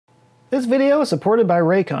This video is supported by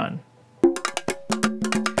Raycon.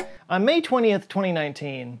 On May 20th,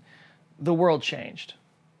 2019, the world changed.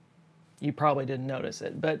 You probably didn't notice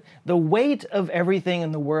it, but the weight of everything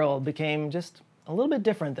in the world became just a little bit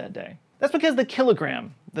different that day. That's because the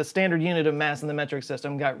kilogram, the standard unit of mass in the metric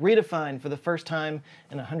system, got redefined for the first time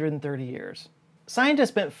in 130 years. Scientists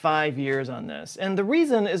spent 5 years on this, and the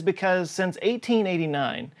reason is because since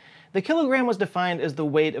 1889, the kilogram was defined as the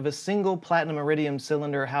weight of a single platinum iridium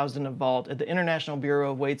cylinder housed in a vault at the International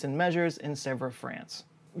Bureau of Weights and Measures in Sèvres, France.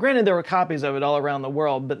 Granted, there were copies of it all around the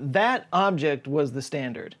world, but that object was the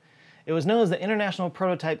standard. It was known as the International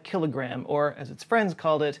Prototype Kilogram, or as its friends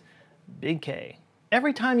called it, Big K.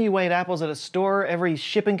 Every time you weighed apples at a store, every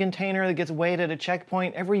shipping container that gets weighed at a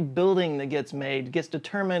checkpoint, every building that gets made gets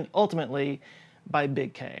determined ultimately by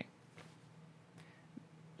Big K.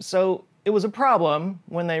 So it was a problem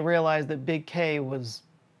when they realized that Big K was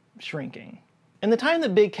shrinking. In the time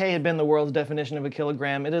that Big K had been the world's definition of a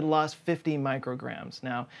kilogram, it had lost 50 micrograms.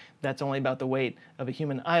 Now, that's only about the weight of a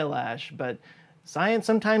human eyelash, but science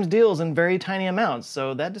sometimes deals in very tiny amounts,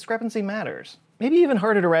 so that discrepancy matters. Maybe even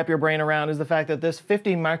harder to wrap your brain around is the fact that this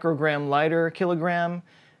 50 microgram lighter kilogram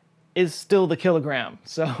is still the kilogram.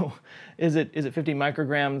 So is it 50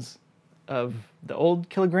 micrograms of the old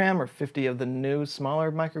kilogram or 50 of the new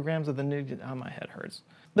smaller micrograms of the new? Oh, my head hurts.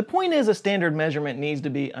 The point is, a standard measurement needs to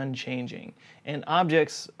be unchanging, and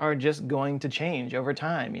objects are just going to change over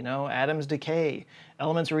time. You know, atoms decay,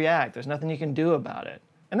 elements react, there's nothing you can do about it.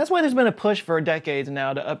 And that's why there's been a push for decades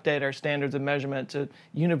now to update our standards of measurement to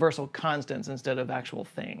universal constants instead of actual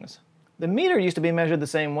things. The meter used to be measured the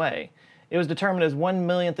same way. It was determined as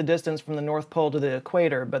 1/1,000,000th the distance from the North Pole to the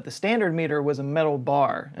equator, but the standard meter was a metal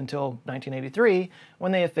bar until 1983,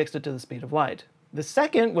 when they affixed it to the speed of light. The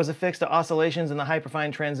second was affixed to oscillations in the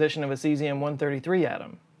hyperfine transition of a cesium-133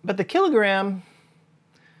 atom. But the kilogram,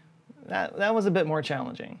 that was a bit more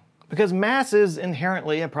challenging, because mass is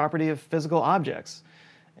inherently a property of physical objects,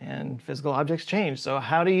 and physical objects change. So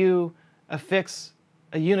how do you affix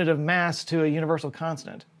a unit of mass to a universal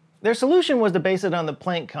constant? Their solution was to base it on the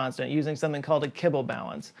Planck constant using something called a Kibble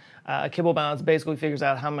balance. A Kibble balance basically figures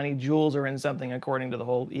out how many joules are in something according to the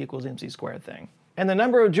whole E equals mc squared thing. And the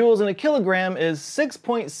number of joules in a kilogram is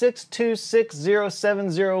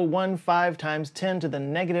 6.6260715 times 10 to the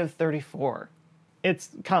negative 34.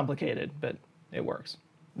 It's complicated, but it works.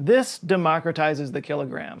 This democratizes the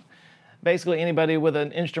kilogram. Basically, anybody with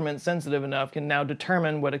an instrument sensitive enough can now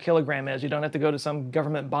determine what a kilogram is. You don't have to go to some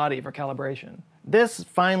government body for calibration. This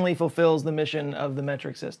finally fulfills the mission of the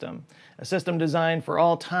metric system, a system designed for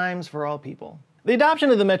all times, for all people. The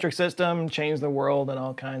adoption of the metric system changed the world in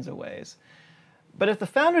all kinds of ways. But if the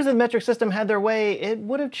founders of the metric system had their way, it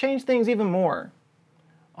would have changed things even more,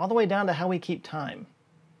 all the way down to how we keep time.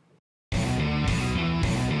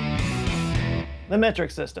 The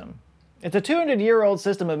metric system. It's a 200-year-old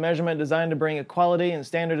system of measurement designed to bring equality and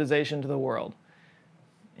standardization to the world,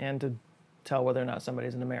 and to tell whether or not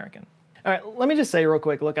somebody's an American. All right, let me just say real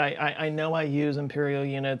quick, look, I know I use imperial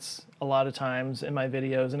units a lot of times in my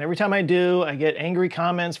videos, and every time I do, I get angry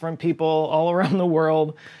comments from people all around the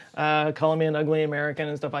world, calling me an ugly American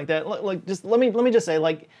and stuff like that. Look, just let me just say,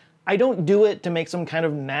 like, I don't do it to make some kind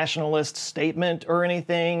of nationalist statement or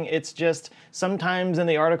anything. It's just sometimes in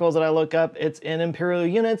the articles that I look up, it's in imperial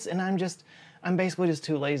units, and I'm basically just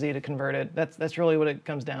too lazy to convert it. That's really what it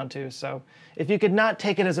comes down to. So if you could not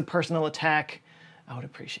take it as a personal attack, I would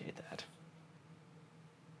appreciate that.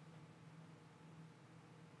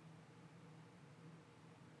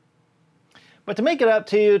 But to make it up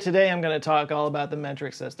to you, today I'm going to talk all about the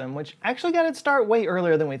metric system, which actually got its start way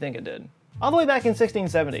earlier than we think it did. All the way back in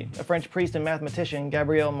 1670, a French priest and mathematician,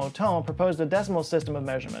 Gabriel Moton, proposed a decimal system of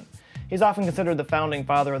measurement. He's often considered the founding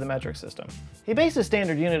father of the metric system. He based his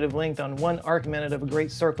standard unit of length on 1 arc minute of a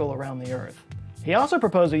great circle around the Earth. He also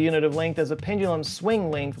proposed a unit of length as a pendulum swing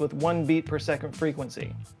length with 1 beat per second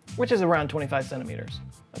frequency, which is around 25 centimeters.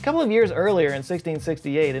 A couple of years earlier, in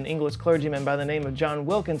 1668, an English clergyman by the name of John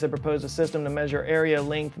Wilkins had proposed a system to measure area,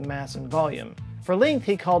 length, mass, and volume. For length,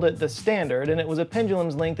 he called it the standard, and it was a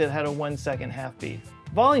pendulum's length that had a 1-second half-beat.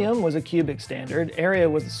 Volume was a cubic standard, area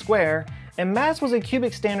was a square, and mass was a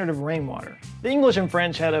cubic standard of rainwater. The English and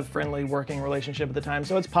French had a friendly working relationship at the time,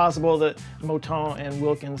 so it's possible that Moton and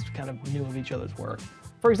Wilkins kind of knew of each other's work.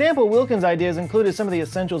 For example, Wilkins' ideas included some of the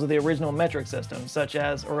essentials of the original metric system, such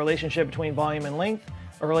as a relationship between volume and length,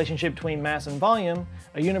 a relationship between mass and volume,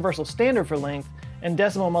 a universal standard for length, and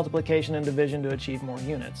decimal multiplication and division to achieve more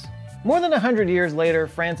units. More than 100 years later,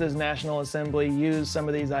 France's National Assembly used some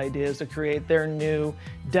of these ideas to create their new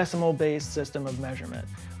decimal-based system of measurement,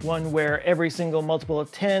 one where every single multiple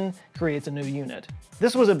of 10 creates a new unit.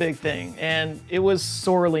 This was a big thing, and it was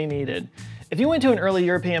sorely needed. If you went to an early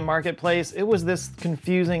European marketplace, it was this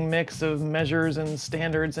confusing mix of measures and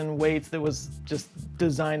standards and weights that was just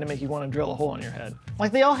designed to make you want to drill a hole in your head.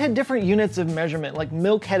 Like, they all had different units of measurement. Like,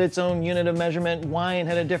 milk had its own unit of measurement, wine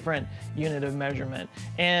had a different unit of measurement,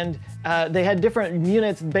 and they had different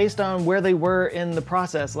units based on where they were in the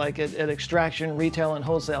process, like at extraction, retail, and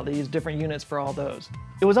wholesale. They used different units for all those.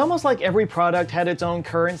 It was almost like every product had its own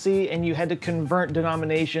currency, and you had to convert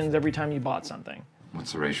denominations every time you bought something.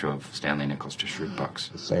 What's the ratio of Stanley nickels to shrewd bucks?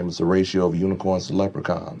 The same as the ratio of unicorns to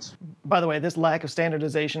leprechauns. By the way, this lack of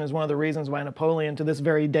standardization is one of the reasons why Napoleon to this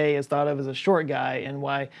very day is thought of as a short guy, and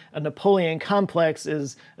why a Napoleon complex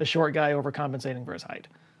is a short guy overcompensating for his height.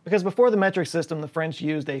 Because before the metric system, the French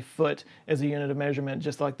used a foot as a unit of measurement,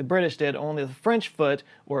 just like the British did, only the French foot,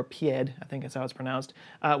 or pied, I think that's how it's pronounced,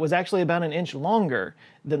 was actually about an inch longer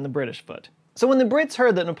than the British foot. So when the Brits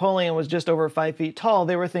heard that Napoleon was just over 5 feet tall,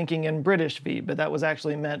 they were thinking in British feet, but that was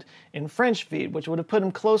actually meant in French feet, which would have put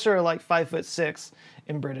him closer to like 5'6"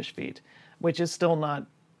 in British feet, which is still not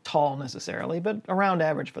tall necessarily, but around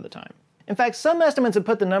average for the time. In fact, some estimates have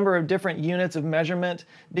put the number of different units of measurement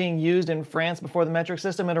being used in France before the metric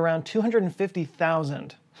system at around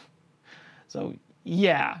 250,000. So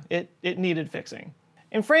yeah, it needed fixing.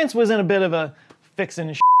 And France was in a bit of a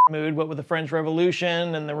fixin' mood, what with the French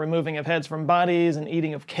Revolution and the removing of heads from bodies and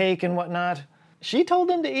eating of cake and whatnot. She told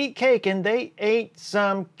them to eat cake, and they ate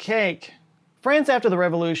some cake. France after the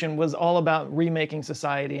Revolution was all about remaking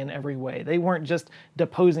society in every way. They weren't just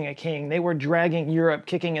deposing a king, they were dragging Europe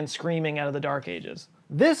kicking and screaming out of the Dark Ages.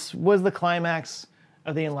 This was the climax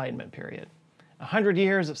of the Enlightenment period. 100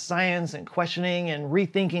 years of science and questioning and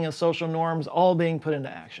rethinking of social norms all being put into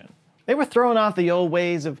action. They were throwing off the old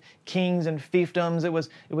ways of kings and fiefdoms.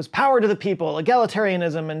 It was power to the people,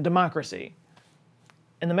 egalitarianism, and democracy.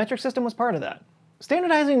 And the metric system was part of that.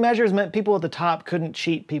 Standardizing measures meant people at the top couldn't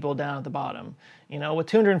cheat people down at the bottom. You know, with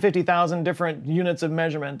 250,000 different units of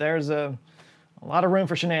measurement, there's a lot of room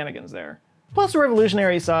for shenanigans there. Plus, the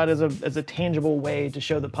revolutionaries saw it as a tangible way to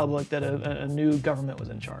show the public that a new government was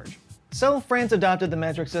in charge. So France adopted the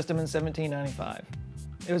metric system in 1795.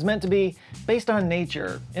 It was meant to be based on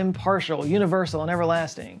nature, impartial, universal, and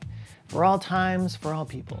everlasting, for all times, for all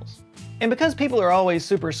peoples. And because people are always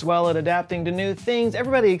super swell at adapting to new things,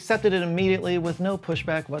 everybody accepted it immediately with no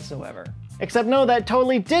pushback whatsoever. Except no, that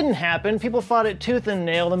totally didn't happen. People fought it tooth and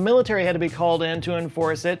nail, the military had to be called in to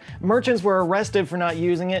enforce it, merchants were arrested for not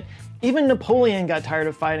using it, even Napoleon got tired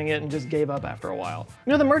of fighting it and just gave up after a while.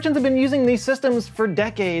 You know, the merchants have been using these systems for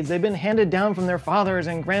decades. They've been handed down from their fathers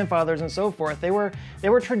and grandfathers and so forth. They were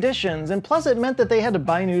traditions, and plus it meant that they had to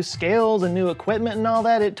buy new scales and new equipment and all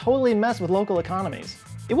that. It totally messed with local economies.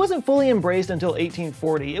 It wasn't fully embraced until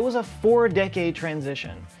 1840. It was a 4-decade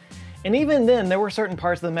transition. And even then, there were certain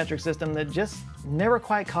parts of the metric system that just never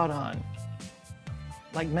quite caught on.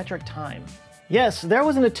 Like metric time. Yes, there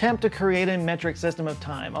was an attempt to create a metric system of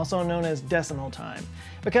time, also known as decimal time.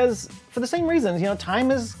 Because, for the same reasons, you know, time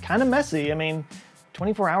is kind of messy. I mean,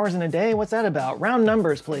 24 hours in a day, what's that about? Round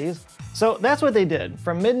numbers, please. So that's what they did.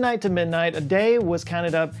 From midnight to midnight, a day was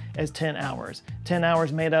counted up as 10 hours. 10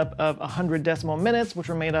 hours made up of 100 decimal minutes, which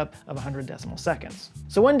were made up of 100 decimal seconds.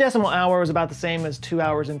 So 1 decimal hour was about the same as 2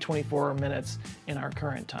 hours and 24 minutes in our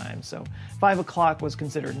current time. So 5 o'clock was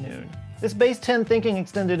considered noon. This base 10 thinking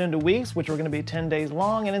extended into weeks, which were going to be 10 days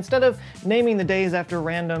long, and instead of naming the days after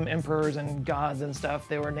random emperors and gods and stuff,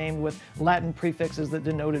 they were named with Latin prefixes that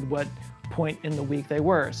denoted what point in the week they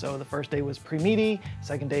were. So the first day was primidi,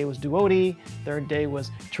 second day was duodi, third day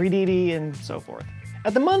was trididi, and so forth.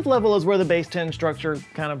 At the month level is where the base 10 structure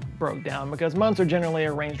kind of broke down, because months are generally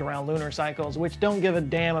arranged around lunar cycles, which don't give a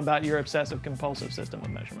damn about your obsessive compulsive system of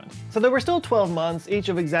measurement. So there were still 12 months, each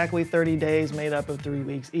of exactly 30 days made up of 3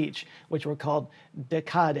 weeks each, which were called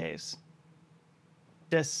decades.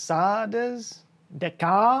 Desades?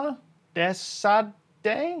 Deca?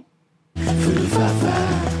 Desade?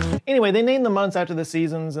 Anyway, they named the months after the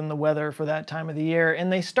seasons and the weather for that time of the year,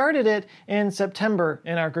 and they started it in September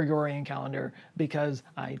in our Gregorian calendar, because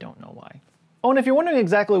I don't know why. Oh, and if you're wondering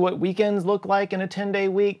exactly what weekends look like in a 10-day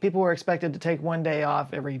week, people were expected to take 1 day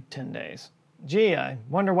off every 10 days. Gee, I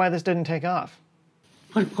wonder why this didn't take off.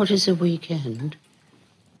 What is a weekend?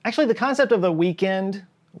 Actually, the concept of a weekend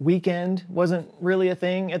wasn't really a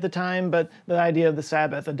thing at the time, but the idea of the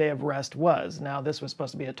Sabbath, a day of rest, was. Now, this was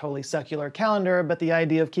supposed to be a totally secular calendar, but the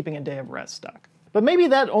idea of keeping a day of rest stuck. But maybe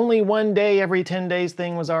that only 1 day every 10 days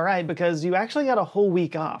thing was all right, because you actually got a whole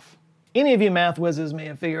week off. Any of you math whizzes may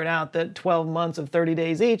have figured out that 12 months of 30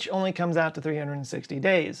 days each only comes out to 360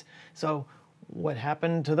 days. So what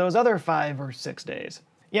happened to those other 5 or 6 days?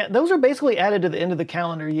 Yeah, those are basically added to the end of the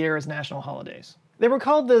calendar year as national holidays. They were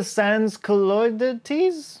called the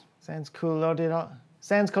Sansculoidities? Sansculoidal?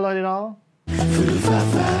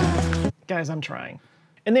 Guys, I'm trying.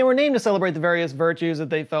 And they were named to celebrate the various virtues that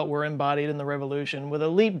they felt were embodied in the revolution, with a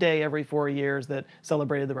leap day every 4 years that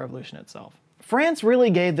celebrated the revolution itself. France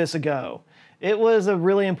really gave this a go. It was a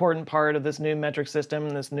really important part of this new metric system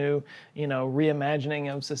and this new,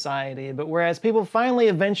 reimagining of society. But whereas people finally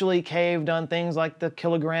eventually caved on things like the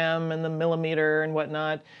kilogram and the millimeter and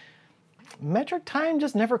whatnot, metric time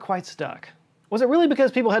just never quite stuck. Was it really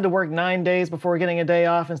because people had to work 9 days before getting a day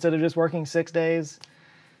off instead of just working 6 days?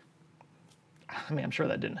 I mean, I'm sure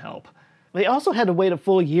that didn't help. They also had to wait a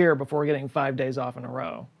full year before getting 5 days off in a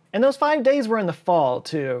row. And those 5 days were in the fall,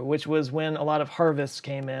 too, which was when a lot of harvests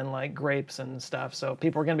came in, like grapes and stuff, so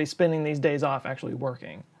people were going to be spending these days off actually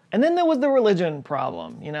working. And then there was the religion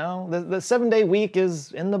problem, The 7-day week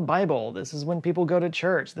is in the Bible. This is when people go to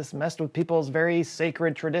church. This messed with people's very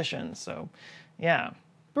sacred traditions, so yeah.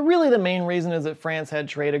 But really the main reason is that France had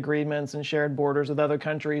trade agreements and shared borders with other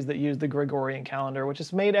countries that used the Gregorian calendar, which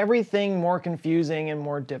just made everything more confusing and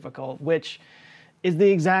more difficult, which is the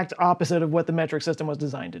exact opposite of what the metric system was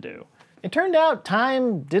designed to do. It turned out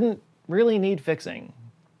time didn't really need fixing.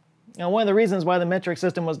 Now, one of the reasons why the metric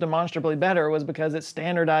system was demonstrably better was because it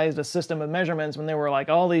standardized a system of measurements when there were like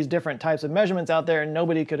all these different types of measurements out there and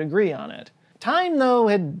nobody could agree on it. Time, though,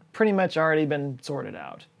 had pretty much already been sorted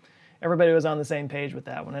out. Everybody was on the same page with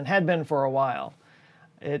that one, and had been for a while.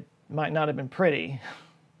 It might not have been pretty,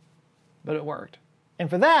 but it worked. And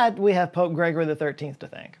for that, we have Pope Gregory XIII to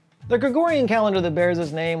thank. The Gregorian calendar that bears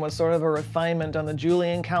his name was sort of a refinement on the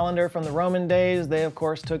Julian calendar from the Roman days. They, of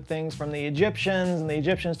course, took things from the Egyptians, and the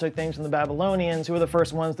Egyptians took things from the Babylonians, who were the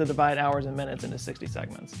first ones to divide hours and minutes into 60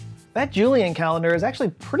 segments. That Julian calendar is actually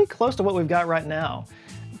pretty close to what we've got right now.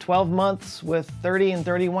 12 months with 30 and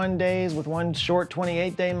 31 days, with one short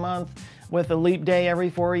 28-day month, with a leap day every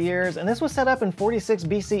 4 years, and this was set up in 46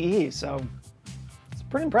 BCE, so it's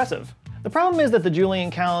pretty impressive. The problem is that the Julian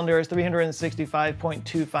calendar is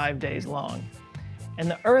 365.25 days long, and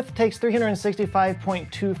the Earth takes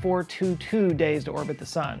 365.2422 days to orbit the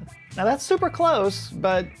Sun. Now that's super close,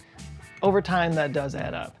 but over time that does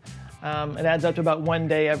add up. It adds up to about 1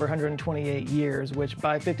 day every 128 years, which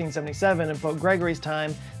by 1577 in Pope Gregory's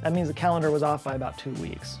time, that means the calendar was off by about 2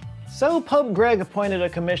 weeks. So Pope Greg appointed a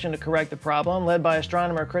commission to correct the problem, led by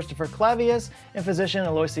astronomer Christopher Clavius and physician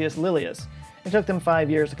Aloysius Lilius. It took them 5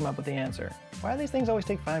 years to come up with the answer. Why do these things always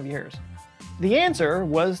take 5 years? The answer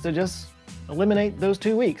was to just eliminate those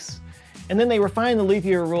 2 weeks. And then they refined the leap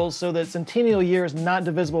year rules so that centennial years not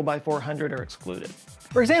divisible by 400 are excluded.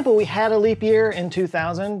 For example, we had a leap year in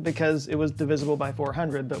 2000 because it was divisible by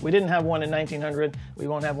 400, but we didn't have one in 1900, we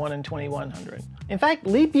won't have one in 2100. In fact,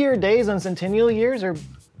 leap year days on centennial years are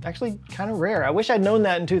actually kind of rare. I wish I'd known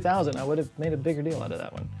that in 2000. I would have made a bigger deal out of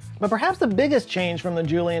that one. But perhaps the biggest change from the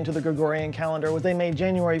Julian to the Gregorian calendar was they made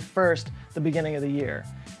January 1st the beginning of the year.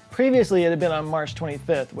 Previously, it had been on March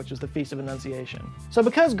 25th, which was the Feast of Annunciation. So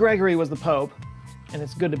because Gregory was the Pope, and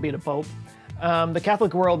it's good to be the Pope, the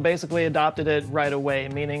Catholic world basically adopted it right away,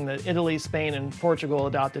 meaning that Italy, Spain, and Portugal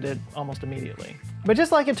adopted it almost immediately. But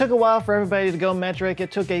just like it took a while for everybody to go metric,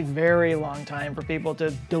 it took a very long time for people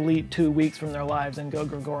to delete 2 weeks from their lives and go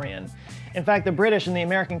Gregorian. In fact, the British and the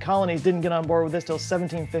American colonies didn't get on board with this till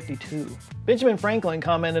 1752. Benjamin Franklin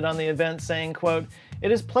commented on the event saying, quote,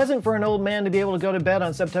 "It is pleasant for an old man to be able to go to bed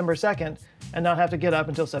on September 2nd and not have to get up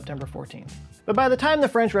until September 14th. But by the time the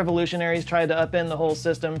French revolutionaries tried to upend the whole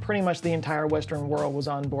system, pretty much the entire Western world was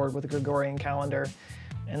on board with the Gregorian calendar,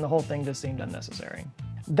 and the whole thing just seemed unnecessary.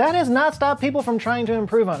 That has not stopped people from trying to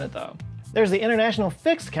improve on it, though. There's the International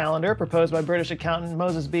Fixed Calendar, proposed by British accountant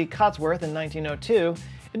Moses B. Cotsworth in 1902.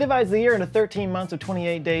 It divides the year into 13 months of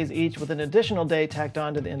 28 days each, with an additional day tacked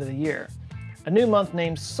on to the end of the year. A new month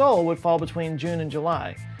named Sol would fall between June and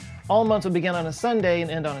July. All months would begin on a Sunday and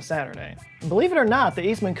end on a Saturday. And believe it or not, the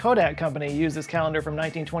Eastman Kodak Company used this calendar from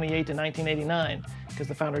 1928 to 1989, because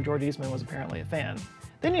the founder George Eastman was apparently a fan.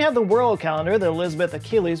 Then you have the World Calendar that Elizabeth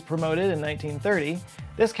Achilles promoted in 1930.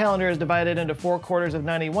 This calendar is divided into 4 quarters of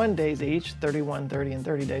 91 days each, 31, 30, and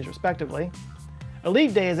 30 days respectively. A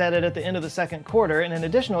leap day is added at the end of the second quarter, and an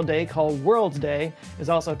additional day called World's Day is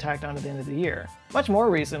also tacked on at the end of the year. Much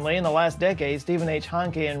more recently, in the last decade, Stephen H.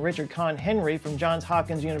 Hanke and Richard Kahn Henry from Johns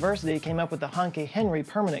Hopkins University came up with the Hanke-Henry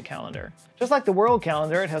permanent calendar. Just like the world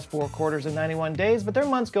calendar, it has 4 quarters and 91 days, but their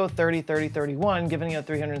months go 30, 30, 31, giving it a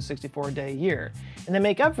 364-day year. And they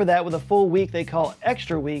make up for that with a full week they call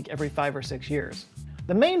Extra Week every 5 or 6 years.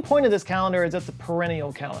 The main point of this calendar is it's a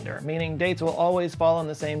perennial calendar, meaning dates will always fall on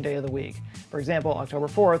the same day of the week. For example, October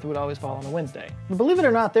 4th would always fall on a Wednesday. But believe it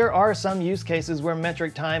or not, there are some use cases where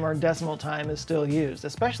metric time or decimal time is still used,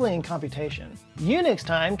 especially in computation. Unix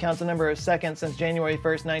time counts the number of seconds since January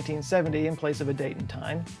 1st, 1970 in place of a date and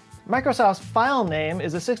time. Microsoft's file name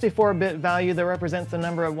is a 64-bit value that represents the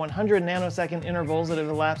number of 100 nanosecond intervals that have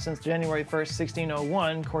elapsed since January 1st,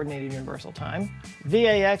 1601, Coordinated Universal Time.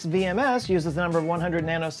 VAX VMS uses the number of 100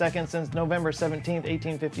 nanoseconds since November 17,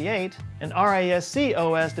 1858, and RISC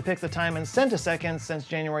OS depicts the time in centiseconds since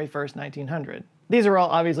January 1st, 1900. These are all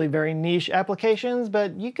obviously very niche applications,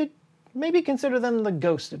 but you could maybe consider them the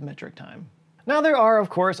ghost of metric time. Now there are, of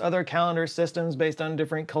course, other calendar systems based on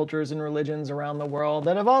different cultures and religions around the world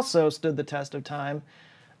that have also stood the test of time.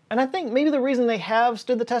 And I think maybe the reason they have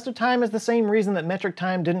stood the test of time is the same reason that metric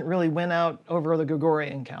time didn't really win out over the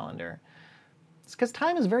Gregorian calendar. It's because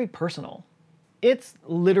time is very personal. It's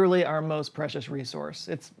literally our most precious resource.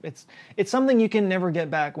 It's something you can never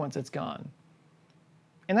get back once it's gone.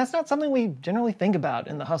 And that's not something we generally think about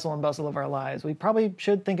in the hustle and bustle of our lives. We probably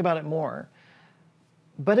should think about it more.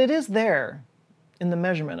 But it is there in the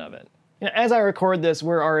measurement of it. You know, as I record this,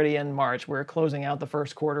 we're already in March. We're closing out the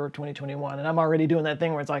first quarter of 2021, and I'm already doing that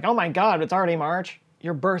thing where it's like, oh my God, it's already March.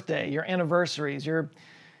 Your birthday, your anniversaries, your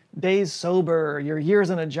days sober, your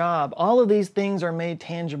years in a job, all of these things are made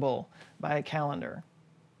tangible by a calendar.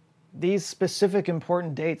 These specific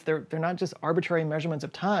important dates, they're not just arbitrary measurements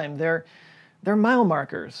of time, they're mile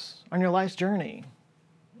markers on your life's journey.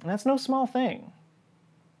 And that's no small thing.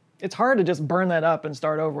 It's hard to just burn that up and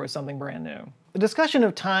start over with something brand new. The discussion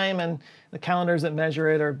of time and the calendars that measure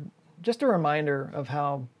it are just a reminder of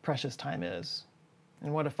how precious time is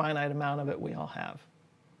and what a finite amount of it we all have,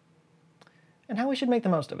 and how we should make the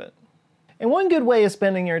most of it. And one good way of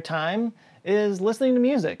spending your time is listening to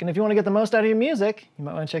music. And if you want to get the most out of your music, you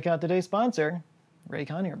might want to check out today's sponsor,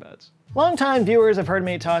 Raycon Earbuds. Longtime viewers have heard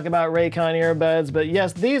me talk about Raycon Earbuds, but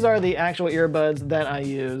yes, these are the actual earbuds that I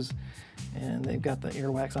use. And they've got the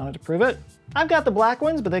earwax on it to prove it. I've got the black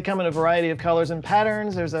ones, but they come in a variety of colors and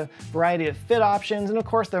patterns. There's a variety of fit options, and of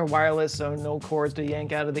course they're wireless, so no cords to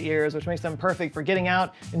yank out of the ears, which makes them perfect for getting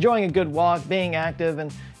out, enjoying a good walk, being active,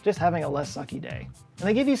 and just having a less sucky day. And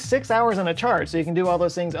they give you 6 hours on a charge, so you can do all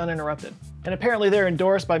those things uninterrupted. And apparently they're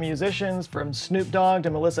endorsed by musicians from Snoop Dogg to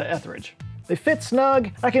Melissa Etheridge. They fit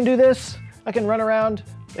snug, I can do this, I can run around,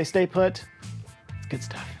 they stay put. It's good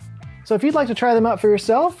stuff. So if you'd like to try them out for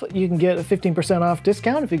yourself, you can get a 15% off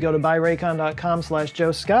discount if you go to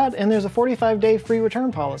buyraycon.com/joescott, and there's a 45-day free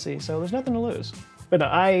return policy, so there's nothing to lose. But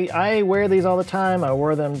I wear these all the time. I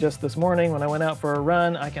wore them just this morning when I went out for a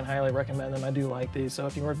run. I can highly recommend them. I do like these. So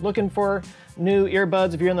if you were looking for new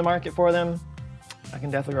earbuds, if you're in the market for them, I can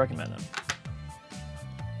definitely recommend them.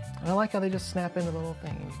 And I like how they just snap into the little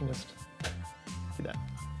thing, and you can just do that.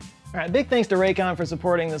 All right, big thanks to Raycon for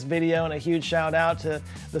supporting this video, and a huge shout out to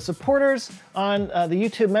the supporters on the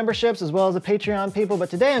YouTube memberships as well as the Patreon people. But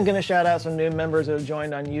today I'm going to shout out some new members who have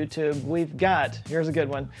joined on YouTube. We've got, here's a good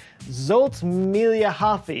one, Zolt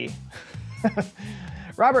Miliahafi,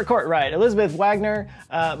 Robert Courtwright, Elizabeth Wagner,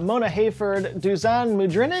 Mona Hayford, Duzan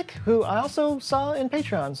Mudrinik, who I also saw in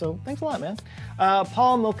Patreon, so thanks a lot, man.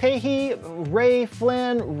 Paul Mulcahy, Ray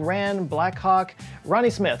Flynn, Rand Blackhawk, Ronnie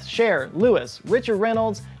Smith, Cher, Lewis, Richard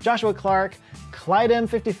Reynolds, Joshua Clark, Clyde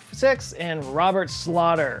M56, and Robert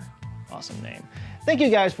Slaughter. Awesome name. Thank you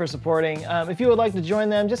guys for supporting. If you would like to join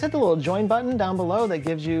them, just hit the little join button down below that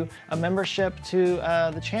gives you a membership to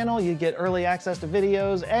the channel. You get early access to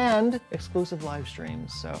videos and exclusive live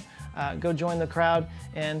streams. So go join the crowd,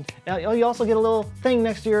 and you also get a little thing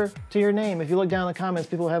next to your name. If you look down in the comments,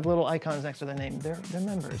 people have little icons next to their name. They're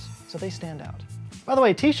members, so they stand out. By the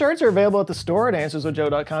way, t-shirts are available at the store at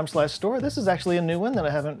answerswithjoe.com/store. This is actually a new one that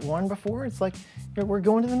I haven't worn before. It's like we're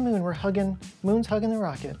going to the moon. Moon's hugging the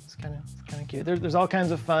rocket. It's kind of cute. There's all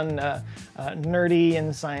kinds of fun, nerdy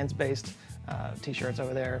and science-based t-shirts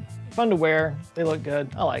over there. Fun to wear. They look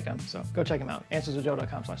good. I like them. So go check them out.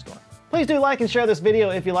 answerswithjoe.com/store. Please do like and share this video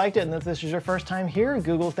if you liked it, and if this is your first time here,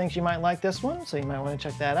 Google thinks you might like this one, so you might want to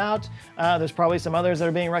check that out. There's probably some others that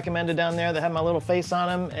are being recommended down there that have my little face on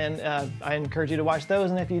them, and I encourage you to watch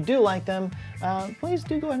those, and if you do like them, please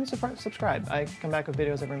do go ahead and subscribe. I come back with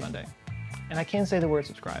videos every Monday. And I can say the word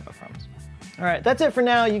subscribe, I promise. All right, that's it for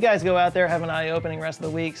now. You guys go out there, have an eye-opening rest of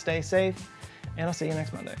the week, stay safe, and I'll see you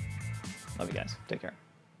next Monday. Love you guys. Take care.